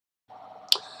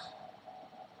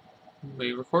Are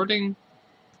you recording?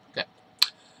 Okay.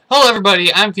 Hello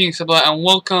everybody, I'm Phoenix Sibla, and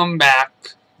welcome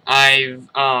back. I've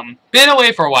been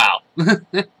away for a while.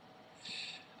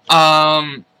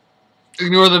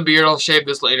 Ignore the beard, I'll shave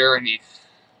this later.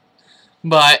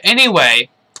 But anyway,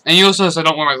 and you also notice I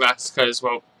don't wear my glasses because,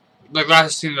 well, the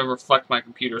glasses seem to reflect my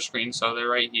computer screen, so they're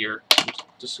right here.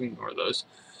 Just ignore those.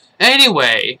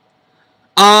 Anyway,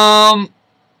 yeah,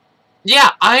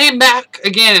 I am back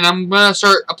again, and I'm gonna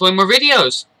start uploading more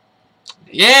videos.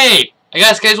 Yay! I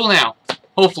got a schedule now.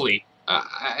 Hopefully.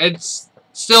 It's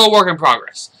still a work in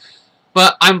progress.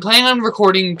 But I'm planning on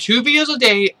recording 2 videos a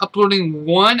day, uploading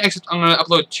 1, except I'm going to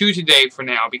upload 2 today for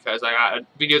now, because I got a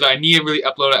video that I need to really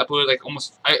upload. I uploaded like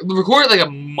I recorded like a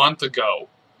month ago,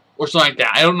 or something like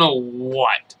that. I don't know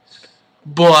what.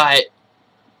 But,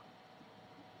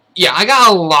 yeah, I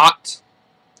got a lot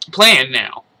planned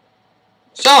now.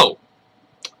 So,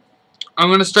 I'm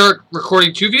going to start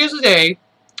recording 2 videos a day,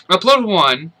 upload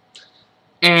 1,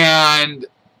 and,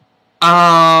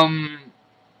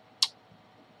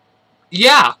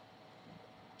 yeah.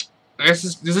 I guess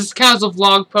does this count as a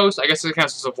vlog post? I guess it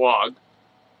counts as a vlog.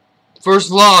 First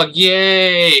vlog,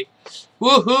 yay!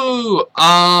 Woohoo!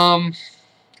 I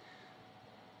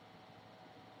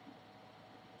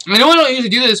know I don't usually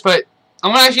do this, but I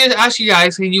want to actually ask you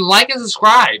guys, can you like and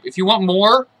subscribe if you want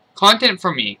more content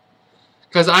from me?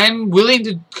 Because I'm willing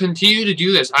to continue to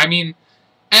do this. I mean,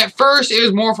 at first it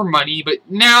was more for money, but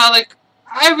now, like,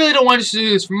 I really don't want to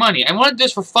do this for money. I want to do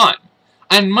this for fun.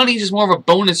 And money is just more of a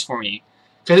bonus for me.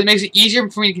 Because it makes it easier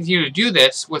for me to continue to do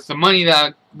this with the money that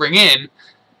I bring in,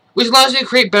 which allows me to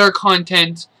create better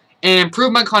content and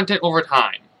improve my content over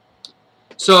time.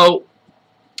 So,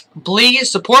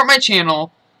 please support my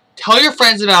channel, tell your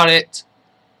friends about it,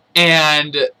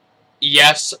 and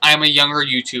yes, I'm a younger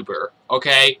YouTuber,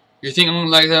 okay? You're thinking I'm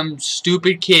like some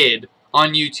stupid kid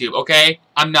on YouTube, okay?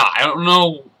 I'm not. I don't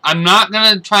know. I'm not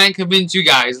going to try and convince you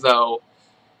guys, though,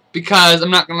 because I'm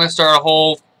not going to start a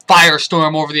whole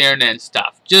firestorm over the internet and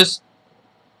stuff. Just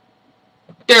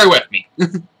bear with me.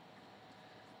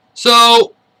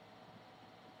 So,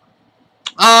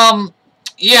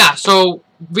 yeah, so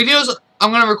videos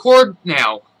I'm going to record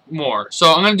now more.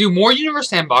 So I'm going to do more Universe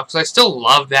Sandbox. I still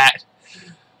love that.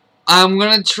 I'm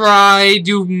going to try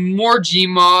do more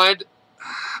Gmod.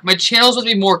 My channel's supposed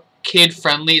to be more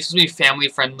kid-friendly. It's supposed to be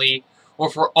family-friendly, or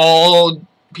for all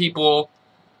people.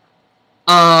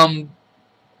 So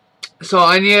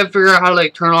I need to figure out how to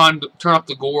like turn off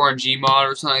the gore on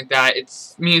Gmod or something like that. I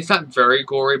mean, it's not very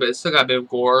gory, but it's still got a bit of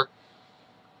gore.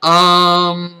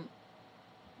 Now,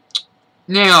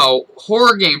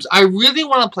 horror games. I really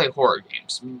want to play horror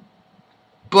games,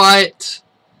 but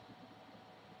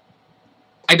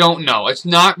I don't know. It's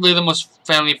not really the most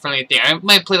family-friendly thing. I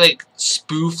might play like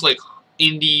spoof, like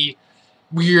indie,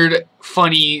 weird,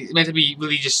 funny, meant to be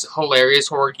really just hilarious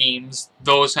horror games,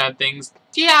 those kind of things.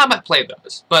 Yeah, I might play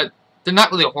those, but they're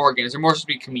not really horror games. They're more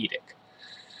supposed to be comedic.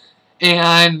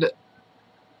 And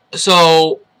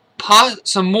so,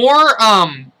 some more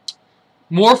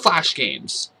Flash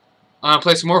games. I'm gonna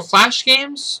play some more Flash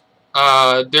games.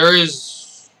 There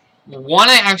is one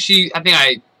I think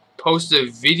I posted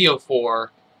a video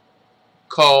for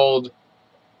called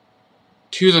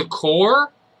To the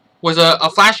Core. Was a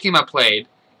Flash game I played,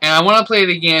 and I want to play it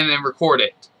again and record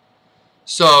it.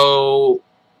 So,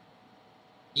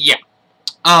 yeah.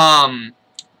 So I'm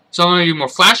going to do more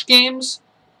Flash games.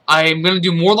 I'm going to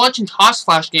do more Launch and Toss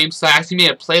Flash games, so I actually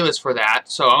made a playlist for that.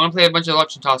 So I'm going to play a bunch of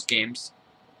Launch and Toss games.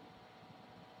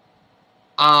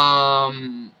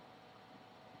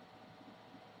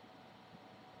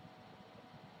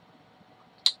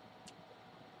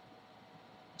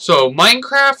 So,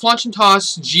 Minecraft, Launch and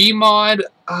Toss, Gmod,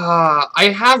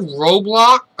 I have not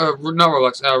Roblox,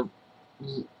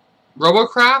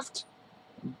 Robocraft,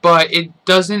 but it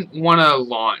doesn't want to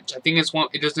launch. I think it's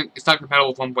not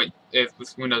compatible with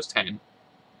with Windows 10.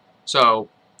 So,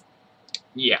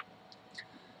 yeah.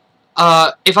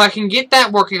 If I can get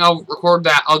that working, I'll record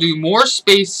that. I'll do more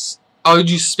Space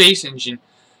Engine.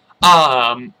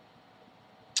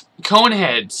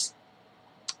 Coneheads.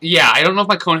 Yeah, I don't know if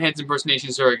my Coneheads impersonation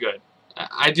is very good.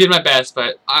 I did my best,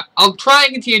 but I'll try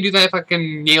and continue to do that if I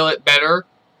can nail it better.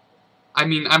 I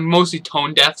mean, I'm mostly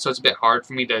tone deaf, so it's a bit hard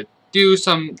for me to do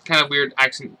some kind of weird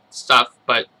accent stuff,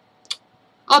 but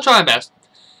I'll try my best.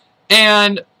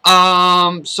 And,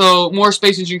 so, more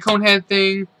Space Engine Conehead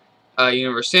thing.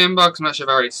 Universe Sandbox, I'm not sure if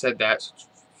I already said that.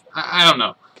 I don't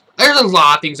know. There's a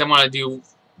lot of things I want to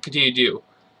continue to do.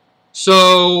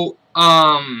 So,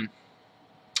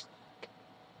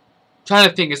 trying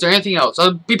to think, is there anything else?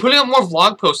 I'll be putting up more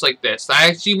vlog posts like this. I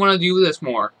actually want to do this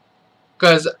more.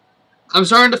 Because I'm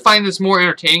starting to find this more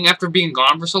entertaining after being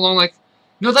gone for so long. Like,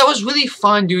 you know, that was really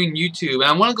fun doing YouTube, and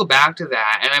I want to go back to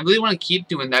that, and I really want to keep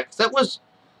doing that, because that was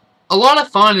a lot of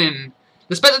fun, and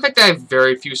despite the fact that I have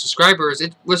very few subscribers,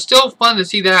 it was still fun to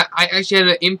see that I actually had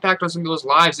an impact on some people's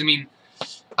lives. I mean,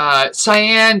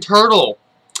 Cyan Turtle,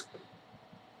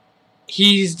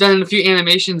 he's done a few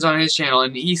animations on his channel,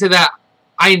 and he said that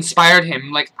I inspired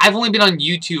him. Like, I've only been on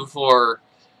YouTube for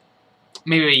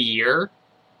maybe a year,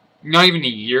 not even a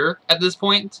year at this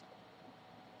point.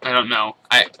 I don't know.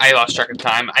 I lost track of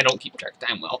time. I don't keep track of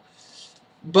time well.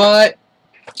 But,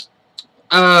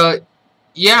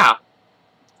 yeah.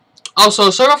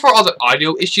 Also, sorry for all the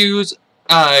audio issues.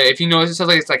 If you notice, it sounds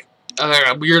like it's like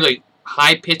a weird, like,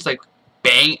 high-pitched, like,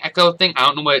 bang echo thing. I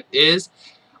don't know what it is.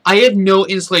 I have no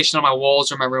insulation on my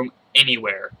walls or my room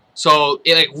anywhere. So,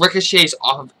 it, like, ricochets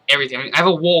off of everything. I mean, I have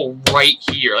a wall right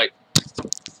here. Like,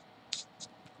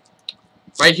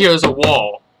 right here there's a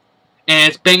wall. And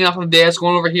it's banging off of this,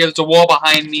 going over here. There's a wall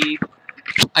behind me.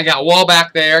 I got a wall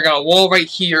back there. I got a wall right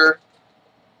here.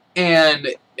 And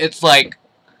it's like...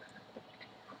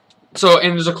 So,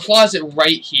 and there's a closet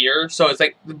right here. So, it's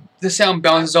like, the sound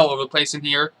bounces all over the place in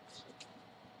here.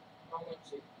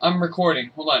 I'm recording.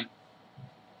 Hold on.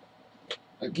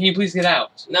 Can you please get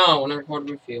out? No, I want to record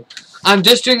with you. I'm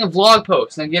just doing a vlog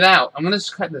post. Now get out. I'm going to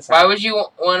just cut this out. Why would you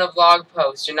want a vlog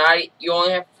post? You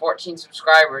only have 14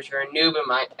 subscribers. You're a noob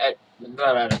at You're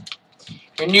a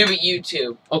noob at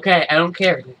YouTube. Okay, I don't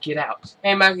care. Get out.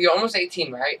 Hey, Michael, you're almost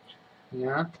 18, right?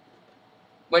 Yeah.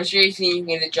 Once you're 18, you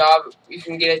can get a job. You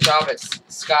can get a job at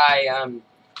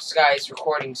Sky's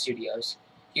recording studios.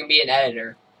 You can be an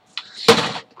editor.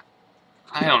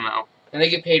 I don't know. And they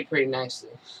get paid pretty nicely.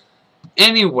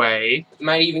 Anyway. You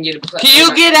might even get a play. Can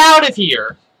you get out of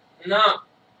here? No.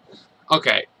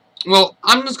 Okay. Well,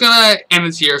 I'm just gonna end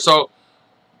this here. So,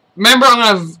 remember,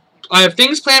 I have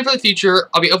things planned for the future.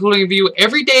 I'll be uploading a video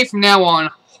every day from now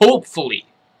on, hopefully.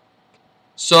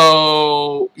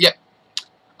 So, yeah.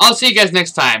 I'll see you guys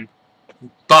next time.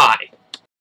 Bye.